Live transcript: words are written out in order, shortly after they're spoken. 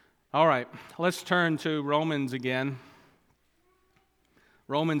All right, let's turn to Romans again.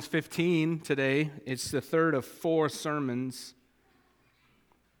 Romans 15 today. It's the third of 4 sermons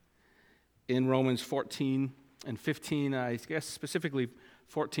in Romans 14 and 15, I guess specifically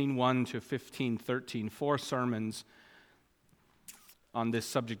 14:1 to 15:13. 4 sermons on this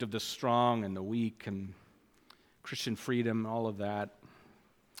subject of the strong and the weak and Christian freedom, all of that.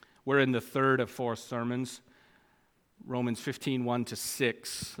 We're in the third of 4 sermons. Romans 15:1 to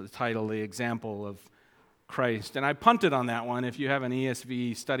 6, the title, The Example of Christ. And I punted on that one. If you have an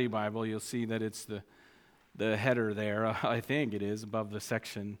ESV study Bible, you'll see that it's the header there. I think it is, above the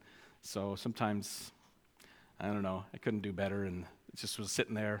section. So sometimes, I don't know, I couldn't do better, and it just was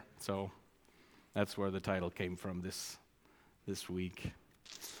sitting there. So that's where the title came from this week.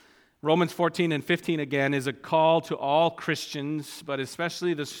 Romans 14 and 15, again, is a call to all Christians, but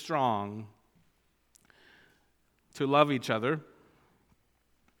especially the strong, to love each other.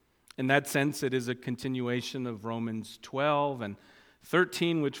 In that sense, it is a continuation of Romans 12 and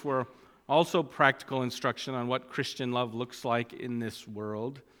 13, which were also practical instruction on what Christian love looks like in this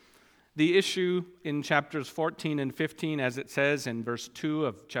world. The issue in chapters 14 and 15, as it says in verse 2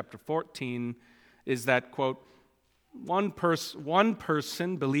 of chapter 14, is that, quote, one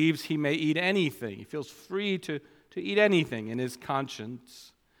person believes he may eat anything. He feels free to eat anything in his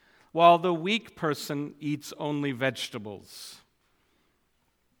conscience, while the weak person eats only vegetables.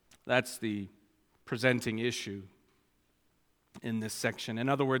 That's the presenting issue in this section. In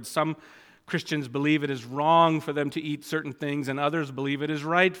other words, some Christians believe it is wrong for them to eat certain things, and others believe it is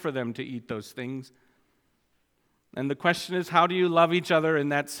right for them to eat those things. And the question is, how do you love each other in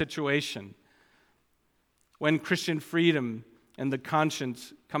that situation? When Christian freedom and the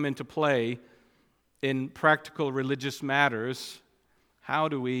conscience come into play in practical religious matters, how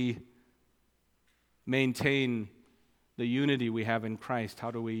do we maintain the unity we have in Christ? How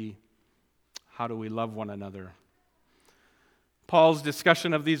do we love one another? Paul's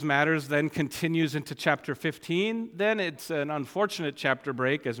discussion of these matters then continues into chapter 15. Then it's an unfortunate chapter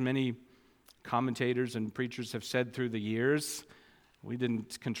break, as many commentators and preachers have said through the years. We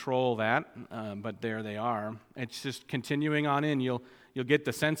didn't control that, but there they are. It's just continuing on in. You'll get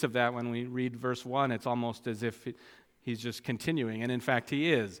the sense of that when we read verse 1. It's almost as if he's just continuing, and in fact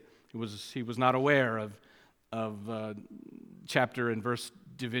he is. He was not aware of chapter and verse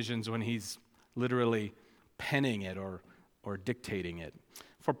divisions when he's literally penning it or dictating it.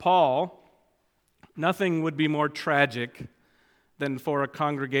 For Paul, nothing would be more tragic than for a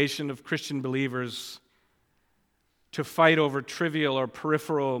congregation of Christian believers to fight over trivial or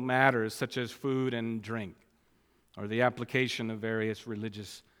peripheral matters such as food and drink, or the application of various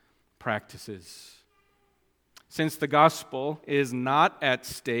religious practices. Since the gospel is not at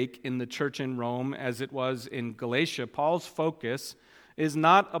stake in the church in Rome as it was in Galatia, Paul's focus is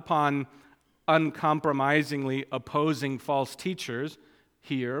not upon uncompromisingly opposing false teachers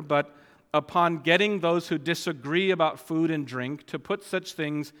here, but upon getting those who disagree about food and drink to put such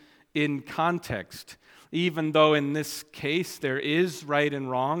things in context, even though in this case there is right and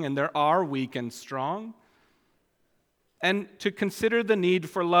wrong and there are weak and strong, and to consider the need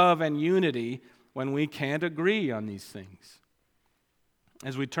for love and unity when we can't agree on these things.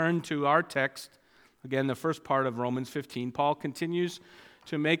 As we turn to our text, again, the first part of Romans 15, Paul continues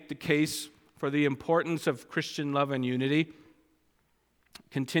to make the case for the importance of Christian love and unity,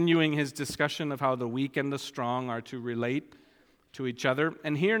 continuing his discussion of how the weak and the strong are to relate to each other.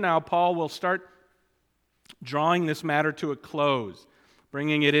 And here now, Paul will start drawing this matter to a close,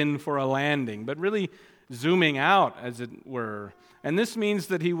 bringing it in for a landing, but really zooming out, as it were. And this means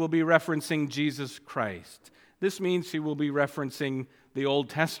that he will be referencing Jesus Christ. This means he will be referencing the Old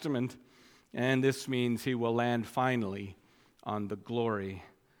Testament, and this means he will land finally on the glory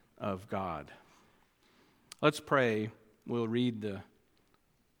of God. Let's pray. We'll read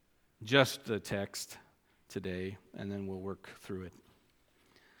just the text today, and then we'll work through it.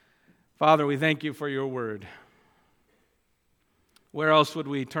 Father, we thank you for your word. Where else would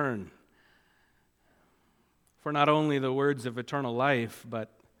we turn for not only the words of eternal life,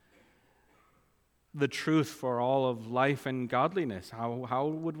 but the truth for all of life and godliness? How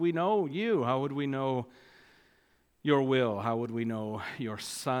would we know you? How would we know your will? How would we know your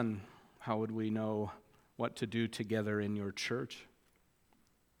Son? How would we know what to do together in your church?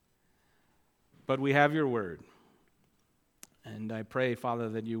 But we have your word. And I pray, Father,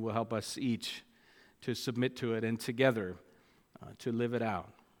 that you will help us each to submit to it and together to live it out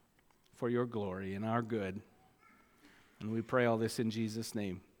for your glory and our good. And we pray all this in Jesus'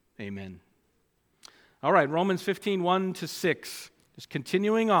 name. Amen. All right, Romans 15, 1 to 6. Just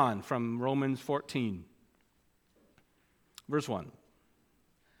continuing on from Romans 14. Verse 1.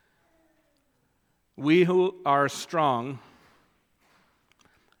 We who are strong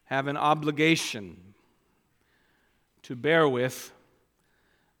have an obligation to bear with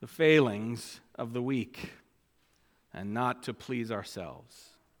the failings of the weak and not to please ourselves.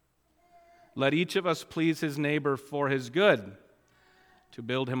 Let each of us please his neighbor for his good, to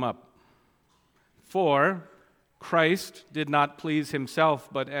build him up. For Christ did not please himself,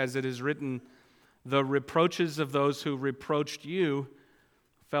 but as it is written, the reproaches of those who reproached you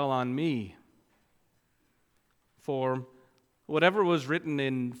fell on me. For whatever was written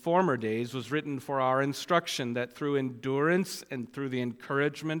in former days was written for our instruction, that through endurance and through the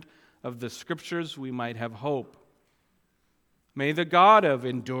encouragement of the Scriptures we might have hope. May the God of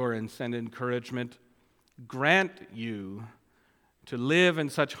endurance and encouragement grant you to live in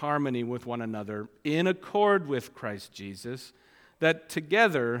such harmony with one another, in accord with Christ Jesus, that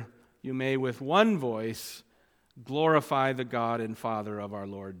together you may with one voice glorify the God and Father of our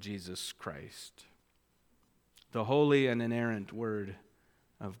Lord Jesus Christ. The holy and inerrant Word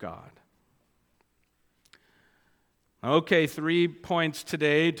of God. Okay, 3 points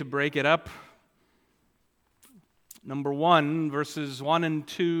today to break it up. Number 1, verses 1 and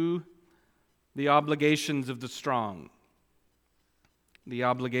 2, the obligations of the strong. The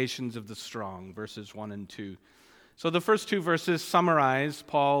obligations of the strong, verses 1 and 2. So the first 2 verses summarize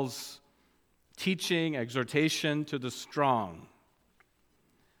Paul's teaching, exhortation to the strong.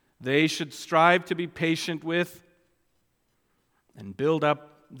 They should strive to be patient with and build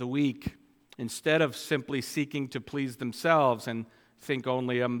up the weak, instead of simply seeking to please themselves and think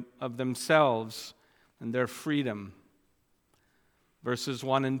only of themselves and their freedom. Verses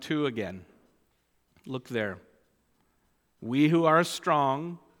 1 and 2 again. Look there. We who are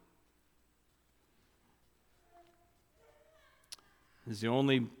strong is the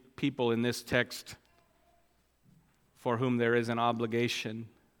only people in this text for whom there is an obligation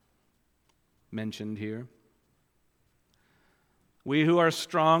mentioned here. We who are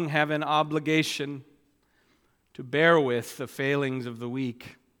strong have an obligation to bear with the failings of the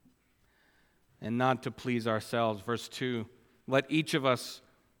weak and not to please ourselves. Verse 2, let each of us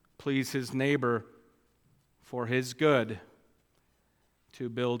please his neighbor for his good, to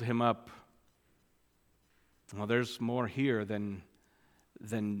build him up. Well, there's more here than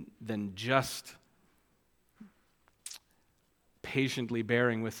just patiently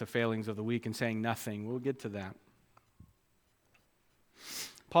bearing with the failings of the weak and saying nothing. We'll get to that.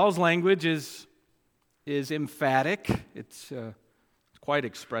 Paul's language is emphatic. It's quite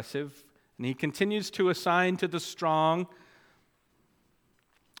expressive. And he continues to assign to the strong,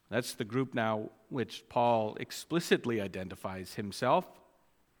 that's the group now which Paul explicitly identifies himself.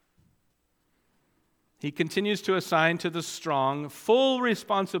 He continues to assign to the strong full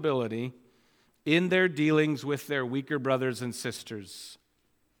responsibility in their dealings with their weaker brothers and sisters.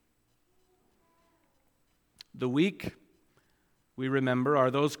 The weak, we remember, are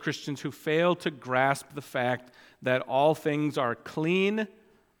those Christians who fail to grasp the fact that all things are clean,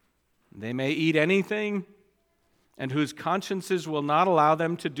 they may eat anything, and whose consciences will not allow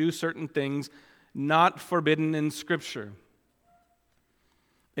them to do certain things not forbidden in Scripture.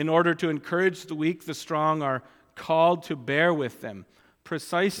 In order to encourage the weak, the strong are called to bear with them,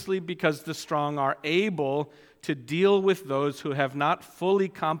 precisely because the strong are able to deal with those who have not fully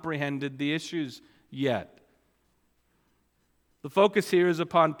comprehended the issues yet. The focus here is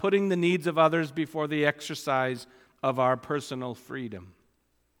upon putting the needs of others before the exercise of our personal freedom.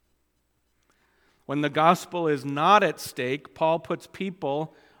 When the gospel is not at stake, Paul puts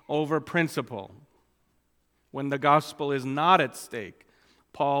people over principle. When the gospel is not at stake,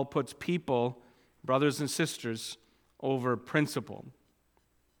 Paul puts people, brothers and sisters, over principle.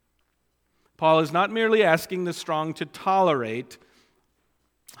 Paul is not merely asking the strong to tolerate,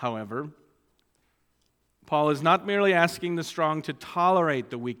 however. Paul is not merely asking the strong to tolerate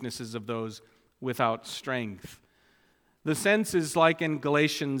the weaknesses of those without strength. The sense is like in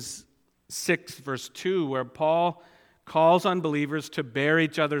Galatians 6, verse 2, where Paul calls on believers to bear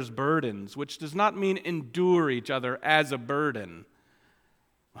each other's burdens, which does not mean endure each other as a burden.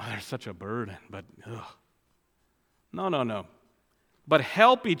 Oh, they're such a burden, but No. But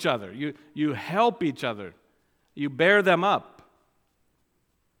help each other. You help each other. You bear them up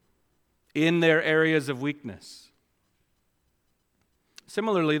in their areas of weakness.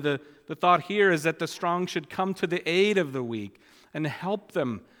 Similarly, the thought here is that the strong should come to the aid of the weak and help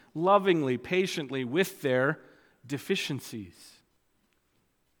them lovingly, patiently with their deficiencies.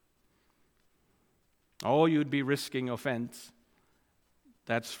 Oh, you'd be risking offense.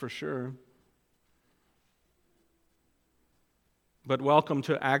 That's for sure. But welcome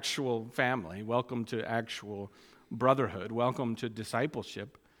to actual family. Welcome to actual brotherhood. Welcome to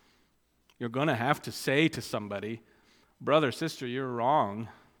discipleship. You're going to have to say to somebody, brother, sister, you're wrong,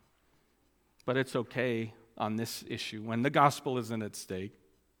 but it's okay on this issue when the gospel isn't at stake.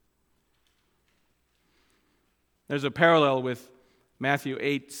 There's a parallel with Matthew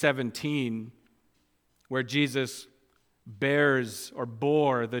 8:17, where Jesus bears or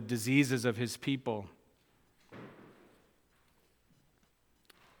bore the diseases of his people.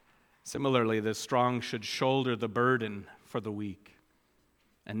 Similarly, the strong should shoulder the burden for the weak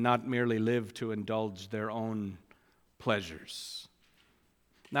and not merely live to indulge their own pleasures.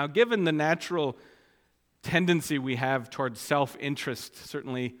 Now, given the natural tendency we have towards self-interest,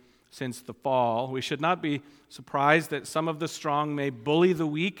 certainly since the fall, we should not be surprised that some of the strong may bully the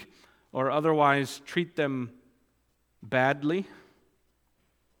weak or otherwise treat them badly,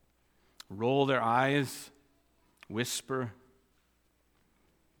 roll their eyes, whisper.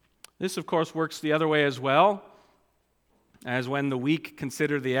 This, of course, works the other way as well, as when the weak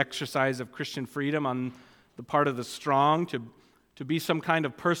consider the exercise of Christian freedom on the part of the strong to be some kind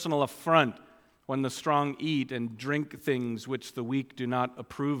of personal affront when the strong eat and drink things which the weak do not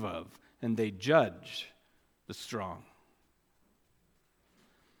approve of, and they judge the strong.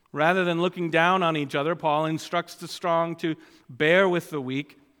 Rather than looking down on each other, Paul instructs the strong to bear with the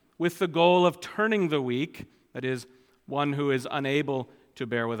weak, with the goal of turning the weak, that is, one who is unable to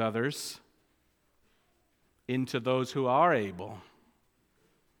bear with others, into those who are able,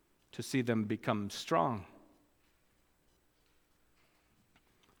 to see them become strong.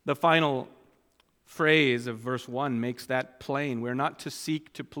 The final phrase of verse 1 makes that plain. We're not to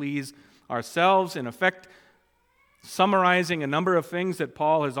seek to please ourselves, in effect, summarizing a number of things that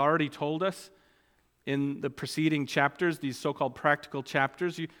Paul has already told us in the preceding chapters, these so-called practical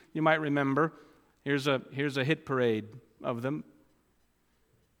chapters. You might remember, here's a hit parade of them.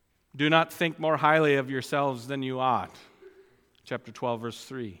 Do not think more highly of yourselves than you ought. Chapter 12, verse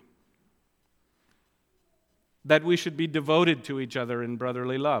 3. That we should be devoted to each other in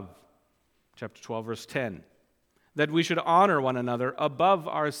brotherly love. Chapter 12, verse 10. That we should honor one another above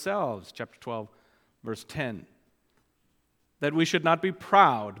ourselves. Chapter 12, verse 10. That we should not be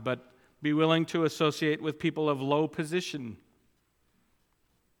proud, but be willing to associate with people of low position.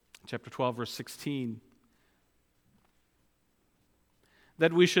 Chapter 12, verse 16.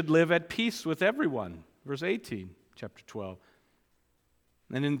 That we should live at peace with everyone. Verse 18, chapter 12.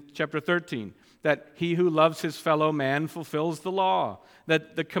 And in chapter 13, that he who loves his fellow man fulfills the law.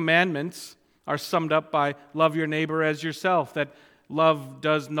 That the commandments are summed up by love your neighbor as yourself. That love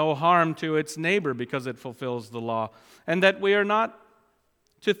does no harm to its neighbor because it fulfills the law. And that we are not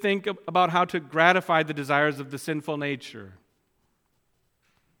to think about how to gratify the desires of the sinful nature.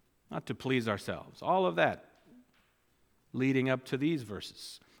 Not to please ourselves. All of that leading up to these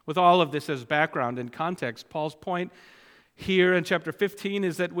verses. With all of this as background and context, Paul's point here in chapter 15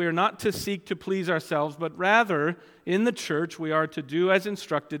 is that we are not to seek to please ourselves, but rather, in the church, we are to do as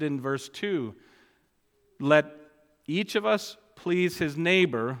instructed in verse 2. Let each of us please his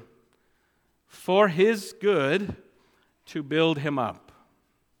neighbor for his good, to build him up.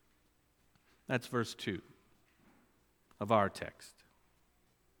 That's verse 2 of our text.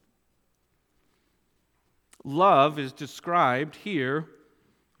 Love is described here,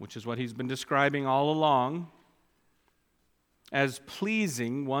 which is what he's been describing all along, as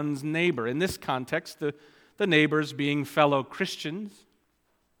pleasing one's neighbor. In this context, the neighbors being fellow Christians.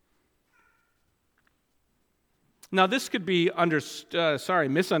 Now, this could be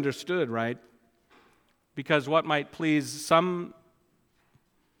misunderstood, right? Because what might please some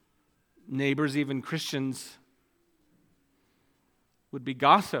neighbors, even Christians, would be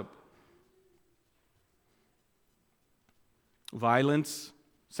gossip, violence,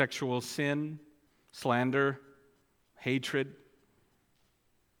 sexual sin, slander, hatred.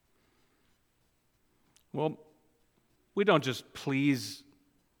 Well, we don't just please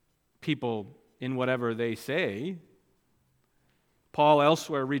people in whatever they say. Paul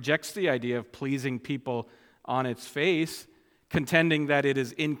elsewhere rejects the idea of pleasing people on its face, contending that it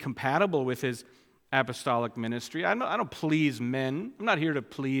is incompatible with his apostolic ministry. I don't please men. I'm not here to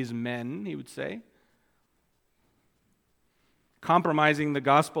please men, he would say. Compromising the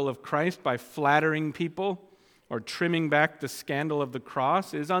gospel of Christ by flattering people or trimming back the scandal of the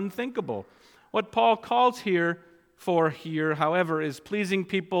cross is unthinkable. What Paul calls here, however, is pleasing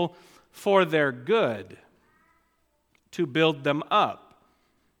people for their good, to build them up.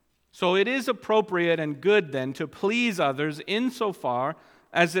 So it is appropriate and good then to please others insofar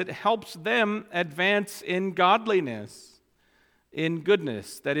as it helps them advance in godliness, in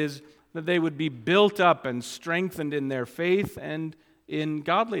goodness. That is, that they would be built up and strengthened in their faith and in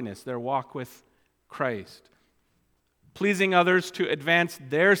godliness, their walk with Christ. Pleasing others to advance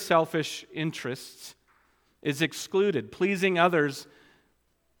their selfish interests is excluded. Pleasing others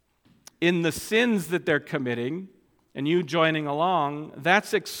in the sins that they're committing and you joining along,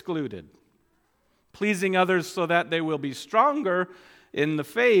 that's excluded. Pleasing others so that they will be stronger in the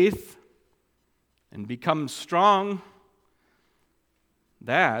faith and become strong,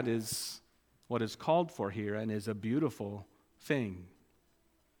 that is what is called for here and is a beautiful thing.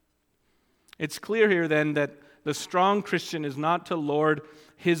 It's clear here then that the strong Christian is not to lord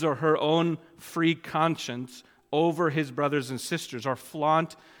his or her own free conscience over his brothers and sisters or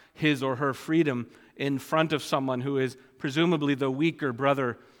flaunt his or her freedom in front of someone who is presumably the weaker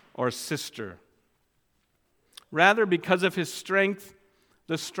brother or sister. Rather, because of his strength,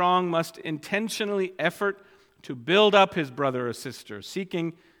 the strong must intentionally effort to build up his brother or sister,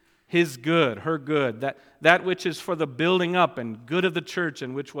 seeking his good, her good, that which is for the building up and good of the church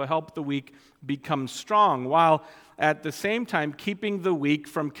and which will help the weak become strong, while at the same time keeping the weak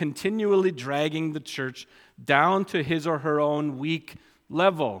from continually dragging the church down to his or her own weak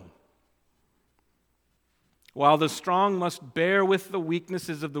level. While the strong must bear with the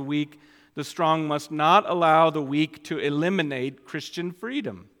weaknesses of the weak, the strong must not allow the weak to eliminate Christian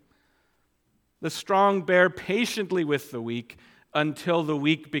freedom. The strong bear patiently with the weak until the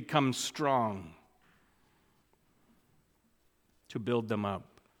weak become strong, to build them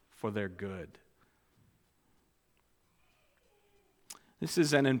up for their good. This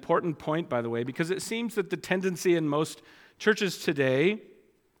is an important point, by the way, because it seems that the tendency in most churches today,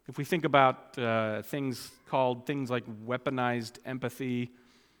 if we think about things like weaponized empathy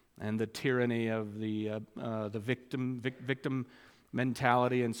and the tyranny of the victim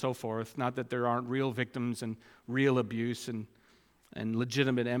mentality and so forth, not that there aren't real victims and real abuse and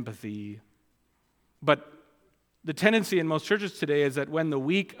legitimate empathy, but the tendency in most churches today is that when the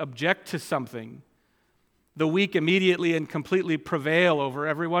weak object to something, the weak immediately and completely prevail over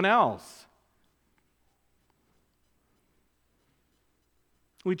everyone else.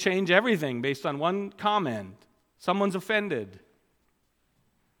 We change everything based on one comment. Someone's offended.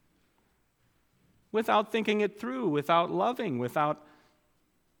 Without thinking it through, without loving, without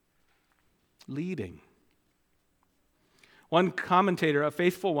leading. One commentator, a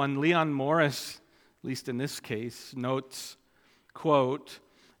faithful one, Leon Morris, at least in this case, notes, quote,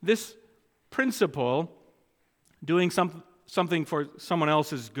 "This principle, doing something for someone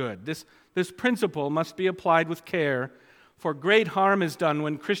else's good, this principle must be applied with care, for great harm is done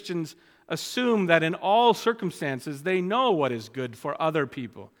when Christians assume that in all circumstances they know what is good for other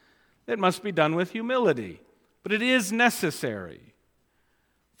people. It must be done with humility, but it is necessary.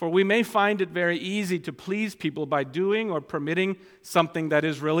 For we may find it very easy to please people by doing or permitting something that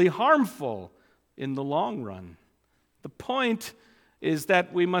is really harmful in the long run. The point is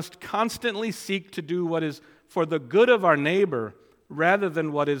that we must constantly seek to do what is for the good of our neighbor rather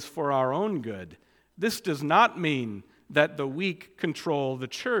than what is for our own good. This does not mean that the weak control the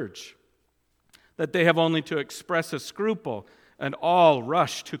church, that they have only to express a scruple and all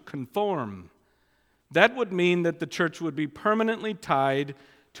rush to conform. That would mean that the church would be permanently tied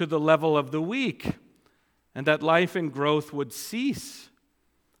to the level of the weak, and that life and growth would cease.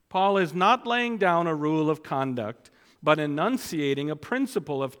 Paul is not laying down a rule of conduct, but enunciating a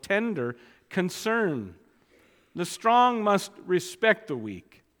principle of tender concern. The strong must respect the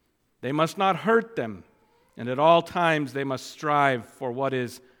weak. They must not hurt them, and at all times they must strive for what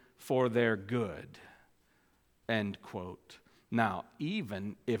is for their good." End quote. Now,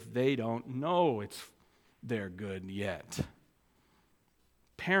 even if they don't know it's their good yet,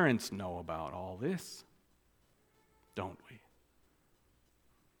 parents know about all this, don't we?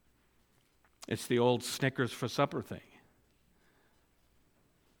 It's the old Snickers for supper thing.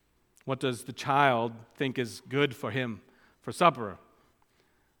 What does the child think is good for him for supper?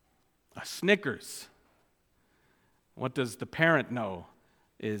 A Snickers. What does the parent know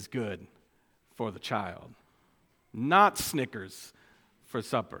is good for the child? Not Snickers for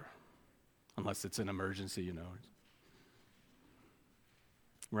supper, unless it's an emergency, you know.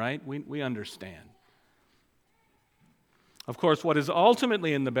 Right? We understand. Of course, what is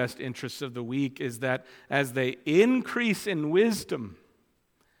ultimately in the best interests of the weak is that as they increase in wisdom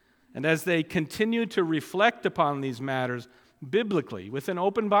and as they continue to reflect upon these matters biblically, with an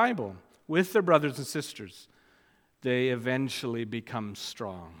open Bible, with their brothers and sisters, they eventually become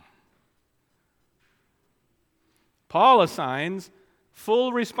strong. Paul assigns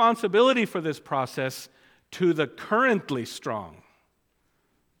full responsibility for this process to the currently strong,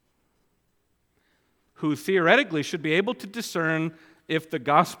 who theoretically should be able to discern if the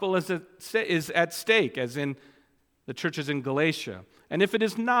gospel is at stake, as in the churches in Galatia. And if it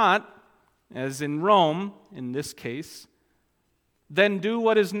is not, as in Rome, in this case, then do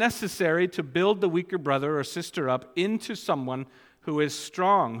what is necessary to build the weaker brother or sister up into someone who is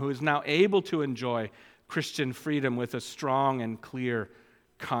strong, who is now able to enjoy Christian freedom with a strong and clear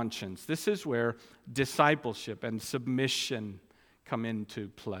conscience. This is where discipleship and submission come into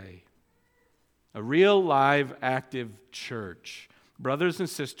play. A real, live, active church. Brothers and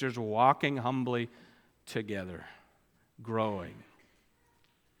sisters walking humbly together, growing.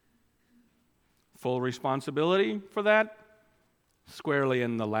 Full responsibility for that? Squarely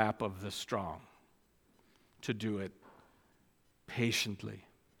in the lap of the strong. To do it patiently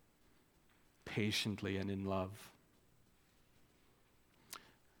and in love.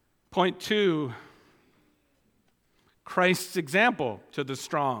 Point 2, Christ's example to the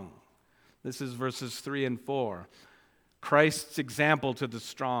strong. This is verses 3 and 4. Christ's example to the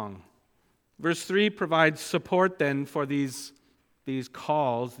strong. Verse 3 provides support then for these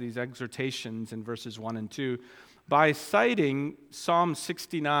calls, these exhortations in verses 1 and 2, by citing Psalm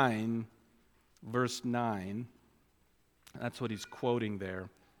 69, verse 9. That's what he's quoting there.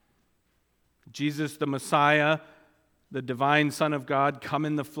 Jesus, the Messiah, the divine Son of God, come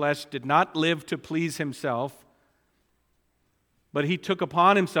in the flesh, did not live to please himself, but he took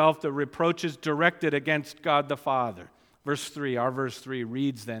upon himself the reproaches directed against God the Father. Verse 3, our verse 3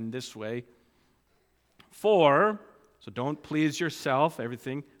 reads then this way. For, so don't please yourself,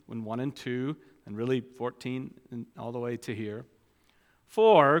 everything in 1 and 2, and really 14 and all the way to here.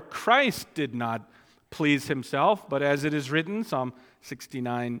 For Christ did not please himself, but as it is written, Psalm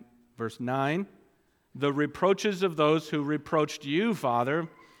 69, verse 9, the reproaches of those who reproached you, Father,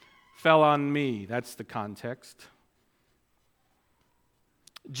 fell on me. That's the context.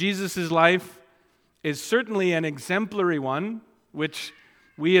 Jesus' life is certainly an exemplary one, which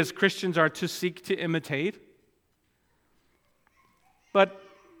we as Christians are to seek to imitate. But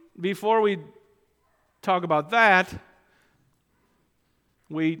before we talk about that,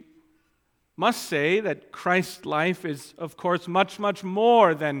 we must say that Christ's life is, of course, much, much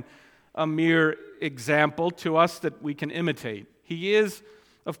more than a mere example to us that we can imitate. He is,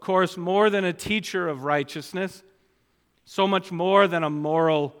 of course, more than a teacher of righteousness, so much more than a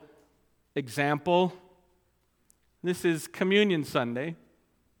moral example. This is Communion Sunday.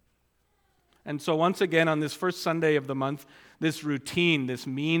 And so once again, on this first Sunday of the month, this routine, this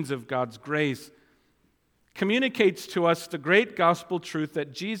means of God's grace, communicates to us the great gospel truth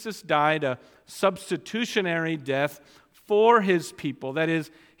that Jesus died a substitutionary death for his people. That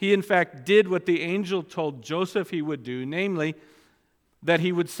is, he in fact did what the angel told Joseph he would do, namely, that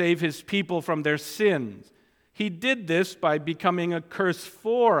he would save his people from their sins. He did this by becoming a curse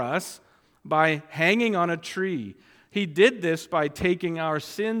for us, by hanging on a tree. He did this by taking our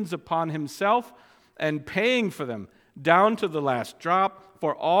sins upon himself and paying for them down to the last drop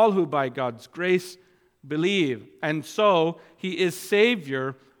for all who by God's grace believe. And so he is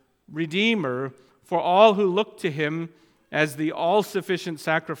Savior, Redeemer for all who look to him as the all-sufficient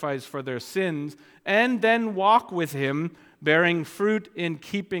sacrifice for their sins, and then walk with him, bearing fruit in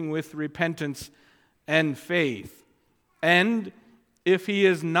keeping with repentance and faith. And if he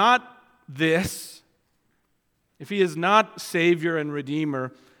is not this, if he is not Savior and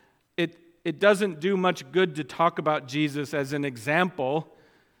Redeemer, it doesn't do much good to talk about Jesus as an example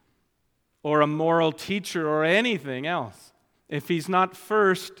or a moral teacher or anything else if he's not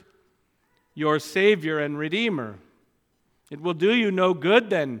first your Savior and Redeemer. It will do you no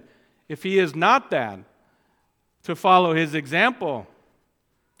good then if he is not that, to follow his example.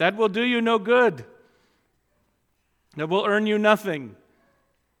 That will do you no good. That will earn you nothing.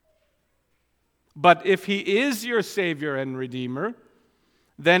 But if he is your Savior and Redeemer,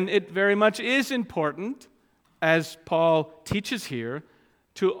 then it very much is important, as Paul teaches here,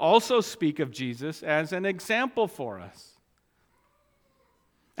 to also speak of Jesus as an example for us.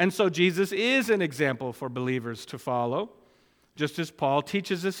 And so Jesus is an example for believers to follow, just as Paul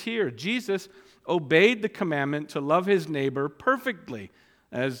teaches us here. Jesus obeyed the commandment to love his neighbor perfectly,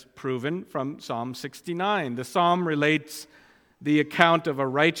 as proven from Psalm 69. The psalm relates the account of a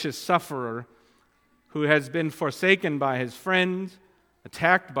righteous sufferer who has been forsaken by his friends,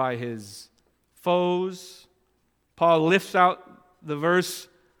 attacked by his foes. Paul lifts out the verse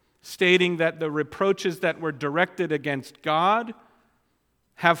stating that the reproaches that were directed against God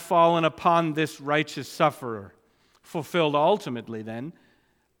have fallen upon this righteous sufferer, fulfilled ultimately then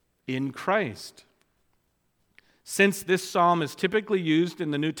in Christ. Since this psalm is typically used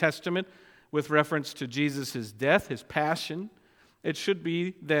in the New Testament with reference to Jesus' death, his passion, it should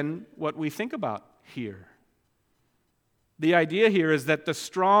be then what we think about here. The idea here is that the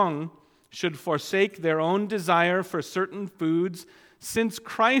strong should forsake their own desire for certain foods, since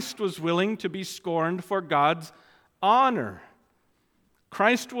Christ was willing to be scorned for God's honor.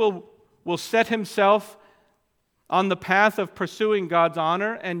 Christ will set himself on the path of pursuing God's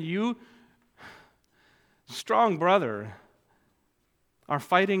honor, and you, strong brother, are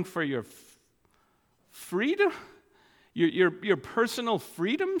fighting for your freedom, your personal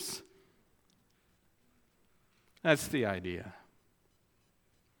freedoms. That's the idea.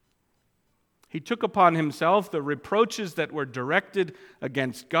 He took upon himself the reproaches that were directed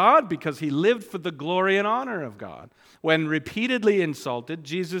against God because he lived for the glory and honor of God. When repeatedly insulted,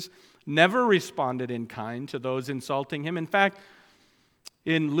 Jesus never responded in kind to those insulting him. In fact,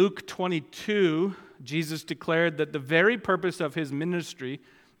 in Luke 22, Jesus declared that the very purpose of his ministry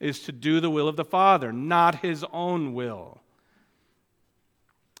is to do the will of the Father, not his own will.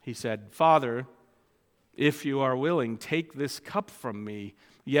 He said, "Father, if you are willing, take this cup from me,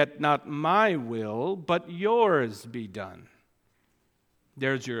 yet not my will, but yours be done."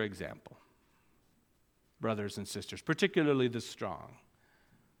 There's your example, brothers and sisters, particularly the strong.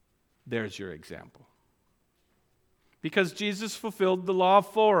 There's your example. Because Jesus fulfilled the law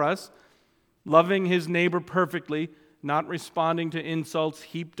for us, loving his neighbor perfectly, not responding to insults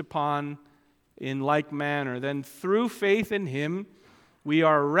heaped upon in like manner, then through faith in him, we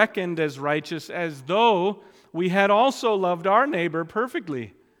are reckoned as righteous as though we had also loved our neighbor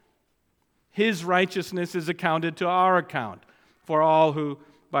perfectly. His righteousness is accounted to our account for all who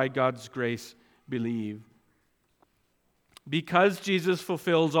by God's grace believe. Because Jesus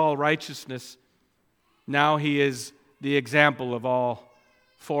fulfills all righteousness, now he is the example of all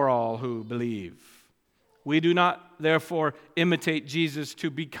for all who believe. We do not, therefore, imitate Jesus to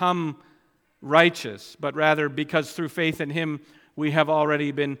become righteous, but rather because through faith in him we have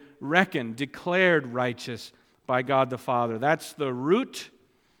already been reckoned, declared righteous by God the Father. That's the root.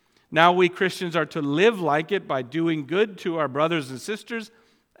 Now we Christians are to live like it by doing good to our brothers and sisters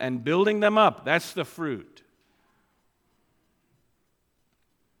and building them up. That's the fruit.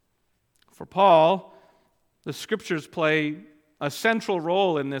 For Paul, the Scriptures play a central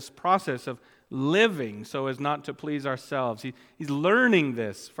role in this process of living so as not to please ourselves. He's learning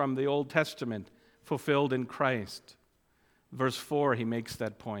this from the Old Testament fulfilled in Christ. Verse 4, he makes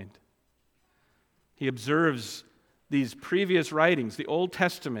that point. He observes these previous writings, the Old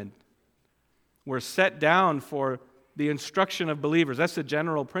Testament, were set down for the instruction of believers. That's the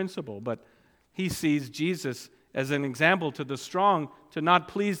general principle, but he sees Jesus as an example to the strong to not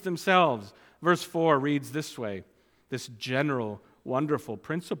please themselves. Verse 4 reads this way, this general, wonderful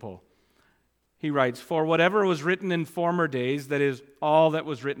principle. He writes, "For whatever was written in former days, that is, all that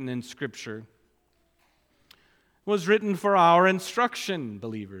was written in Scripture, was written for our instruction,"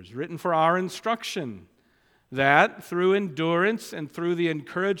 believers, written for our instruction, that through endurance and through the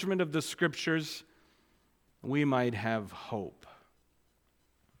encouragement of the Scriptures, we might have hope.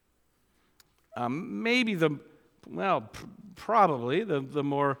 Probably the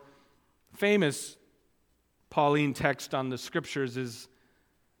more famous Pauline text on the Scriptures is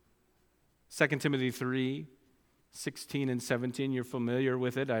 2 Timothy 3, 16 and 17. You're familiar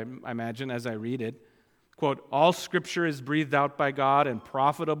with it, I imagine, as I read it. Quote, "All Scripture is breathed out by God and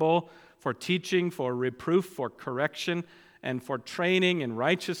profitable for teaching, for reproof, for correction, and for training in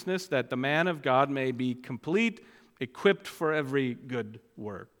righteousness, that the man of God may be complete, equipped for every good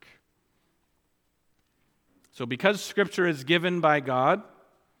work." So because Scripture is given by God,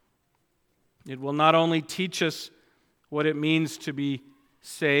 it will not only teach us what it means to be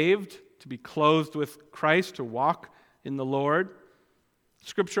saved, to be clothed with Christ, to walk in the Lord.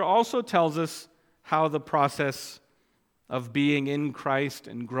 Scripture also tells us how the process of being in Christ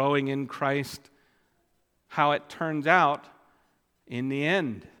and growing in Christ, how it turns out in the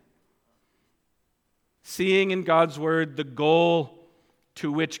end. Seeing in God's Word the goal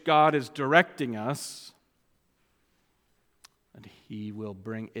to which God is directing us, and He will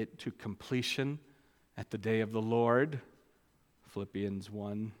bring it to completion at the day of the Lord, Philippians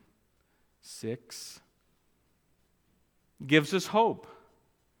 1:6, gives us hope.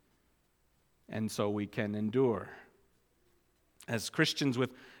 And so we can endure. As Christians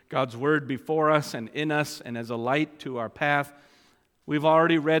with God's Word before us and in us and as a light to our path, we've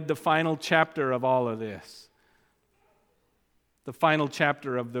already read the final chapter of all of this. The final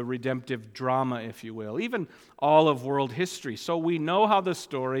chapter of the redemptive drama, if you will, even all of world history. So we know how the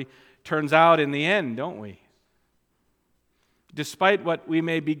story turns out in the end, don't we? Despite what we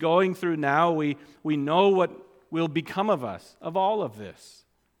may be going through now, we know what will become of us, of all of this,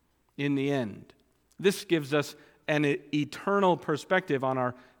 in the end. This gives us an eternal perspective on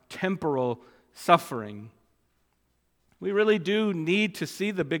our temporal suffering. We really do need to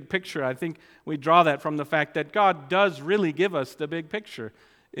see the big picture. I think we draw that from the fact that God does really give us the big picture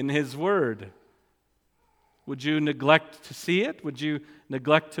in His Word. Would you neglect to see it? Would you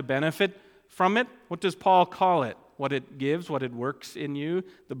neglect to benefit from it? What does Paul call it? What it gives, what it works in you,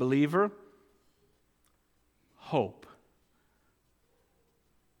 the believer? Hope.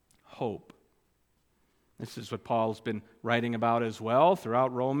 Hope. This is what Paul's been writing about as well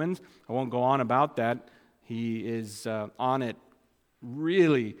throughout Romans. I won't go on about that. He is on it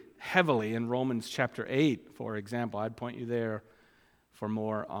really heavily in Romans chapter 8, for example. I'd point you there for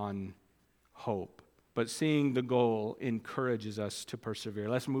more on hope. But seeing the goal encourages us to persevere.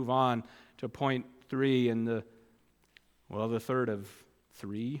 Let's move on to point 3 in the third of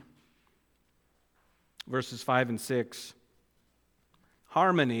 3. Verses 5 and 6.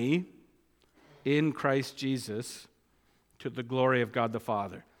 Harmony in Christ Jesus to the glory of God the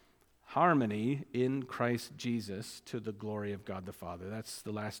Father. Harmony in Christ Jesus to the glory of God the Father. That's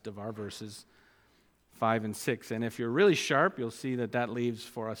the last of our verses, 5 and 6. And if you're really sharp, you'll see that leaves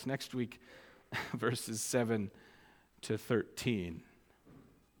for us next week verses 7 to 13.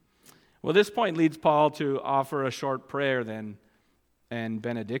 Well, this point leads Paul to offer a short prayer then and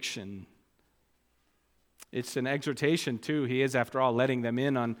benediction. It's an exhortation too. He is, after all, letting them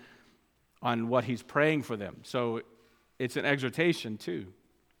in on what he's praying for them. So it's an exhortation too.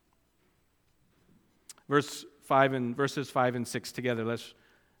 Verses 5 and 6 together.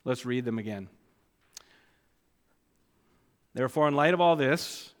 Let's read them again. Therefore, in light of all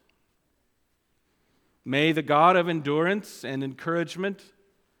this, may the God of endurance and encouragement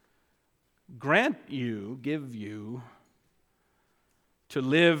give you to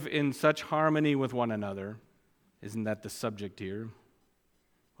live in such harmony with one another. Isn't that the subject here?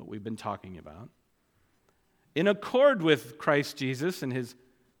 What we've been talking about. In accord with Christ Jesus and his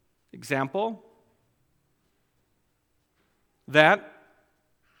example, that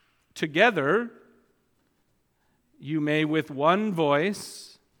together you may with one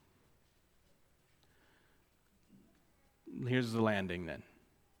voice, here's the landing then,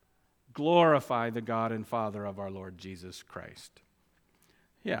 glorify the God and Father of our Lord Jesus Christ.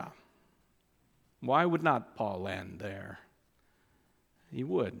 Yeah. Why would not Paul land there? He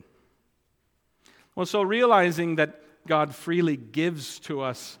would. Well, so realizing that God freely gives to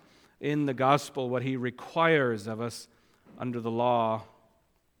us in the gospel what he requires of us under the law,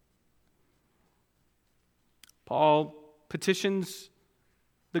 Paul petitions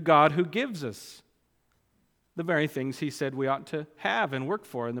the God who gives us the very things he said we ought to have and work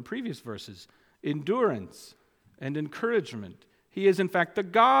for in the previous verses: endurance and encouragement. He is, in fact, the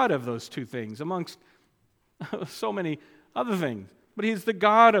God of those two things, amongst so many other things. But he's the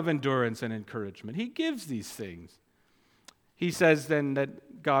God of endurance and encouragement. He gives these things. He says then that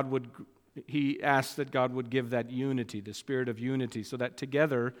he asks that God would give that unity, the spirit of unity, so that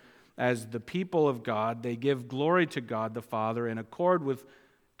together, as the people of God, they give glory to God the Father in accord with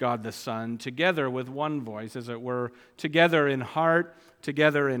God the Son, together with one voice, as it were, together in heart,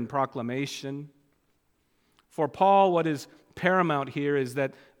 together in proclamation. For Paul, what is paramount here is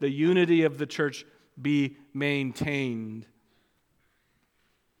that the unity of the church be maintained.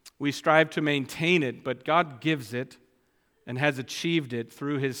 We strive to maintain it, but God gives it and has achieved it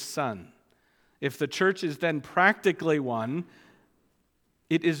through his Son. If the church is then practically one,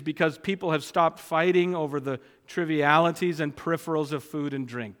 it is because people have stopped fighting over the trivialities and peripherals of food and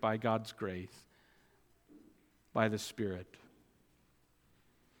drink by God's grace, by the Spirit.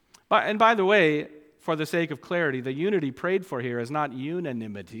 And by the way, for the sake of clarity, the unity prayed for here is not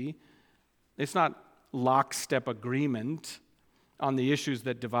unanimity. It's not lockstep agreement on the issues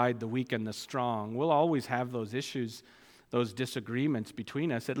that divide the weak and the strong. We'll always have those issues, those disagreements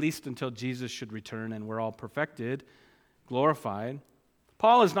between us, at least until Jesus should return and we're all perfected, glorified.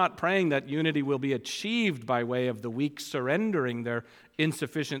 Paul is not praying that unity will be achieved by way of the weak surrendering their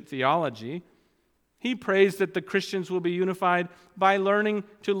insufficient theology. He prays that the Christians will be unified by learning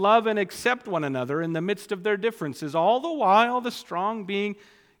to love and accept one another in the midst of their differences, all the while the strong being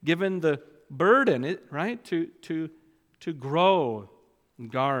given the burden, right, to grow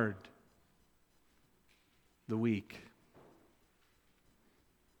and guard the weak.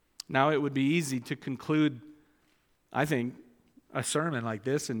 Now, it would be easy to conclude, I think, a sermon like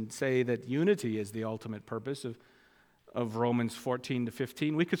this and say that unity is the ultimate purpose of Romans 14 to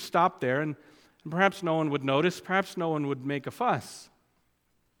 15. We could stop there and perhaps no one would notice, perhaps no one would make a fuss.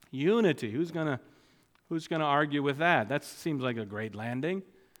 Unity, who's going to argue with that? That seems like a great landing.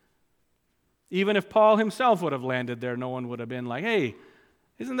 Even if Paul himself would have landed there, no one would have been like, hey,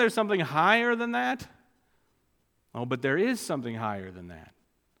 isn't there something higher than that? Oh, but there is something higher than that.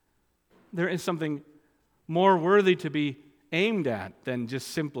 There is something more worthy to be aimed at than just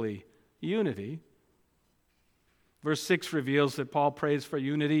simply unity. Verse 6 reveals that Paul prays for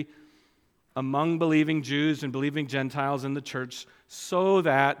unity among believing Jews and believing Gentiles in the church, so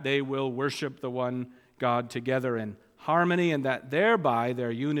that they will worship the one God together in harmony, and that thereby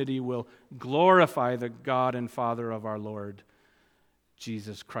their unity will glorify the God and Father of our Lord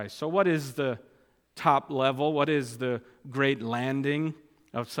Jesus Christ. So what is the top level? What is the great landing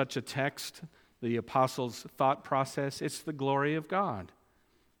of such a text? The apostles' thought process? It's the glory of God.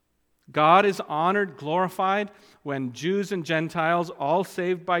 God is honored, glorified, when Jews and Gentiles, all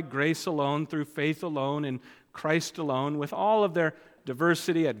saved by grace alone, through faith alone, in Christ alone, with all of their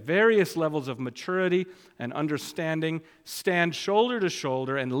diversity at various levels of maturity and understanding, stand shoulder to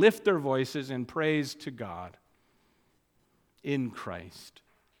shoulder and lift their voices in praise to God in Christ.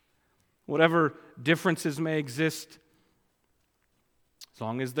 Whatever differences may exist, as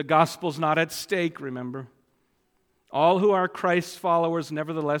long as the gospel's not at stake, remember, all who are Christ's followers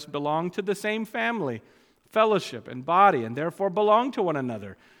nevertheless belong to the same family, fellowship, and body, and therefore belong to one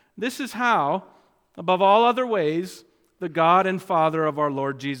another. This is how, above all other ways, the God and Father of our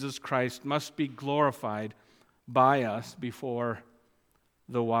Lord Jesus Christ must be glorified by us before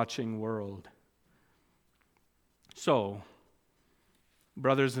the watching world. So,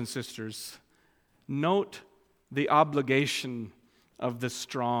 brothers and sisters, note the obligation of the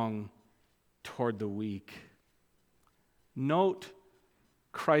strong toward the weak. Note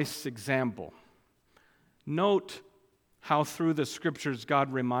Christ's example. Note how through the Scriptures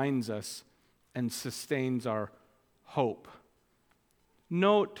God reminds us and sustains our hope.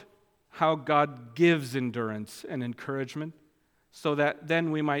 Note how God gives endurance and encouragement so that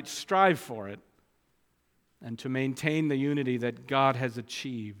then we might strive for it and to maintain the unity that God has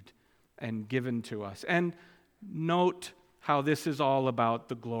achieved and given to us. And note how this is all about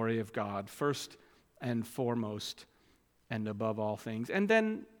the glory of God, first and foremost and above all things. And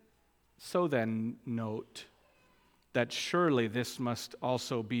then, note that surely this must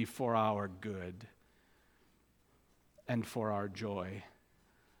also be for our good and for our joy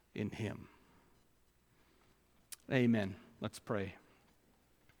in Him. Amen. Let's pray.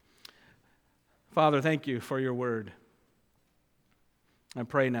 Father, thank you for your word. I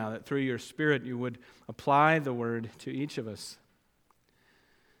pray now that through your Spirit you would apply the word to each of us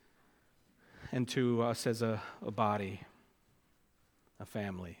and to us as a body, a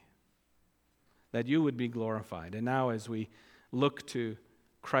family, that you would be glorified. And now as we look to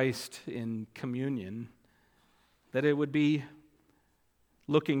Christ in communion, that it would be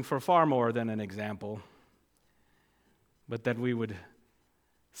looking for far more than an example, but that we would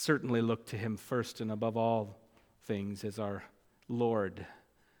certainly look to Him first and above all things as our Lord,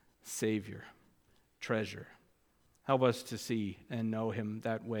 Savior, treasure. Help us to see and know Him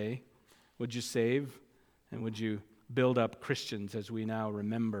that way. Would you save and would you build up Christians as we now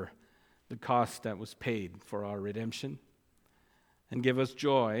remember the cost that was paid for our redemption, and give us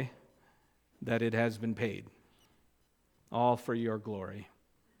joy that it has been paid, all for your glory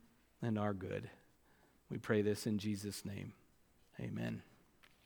and our good. We pray this in Jesus' name. Amen.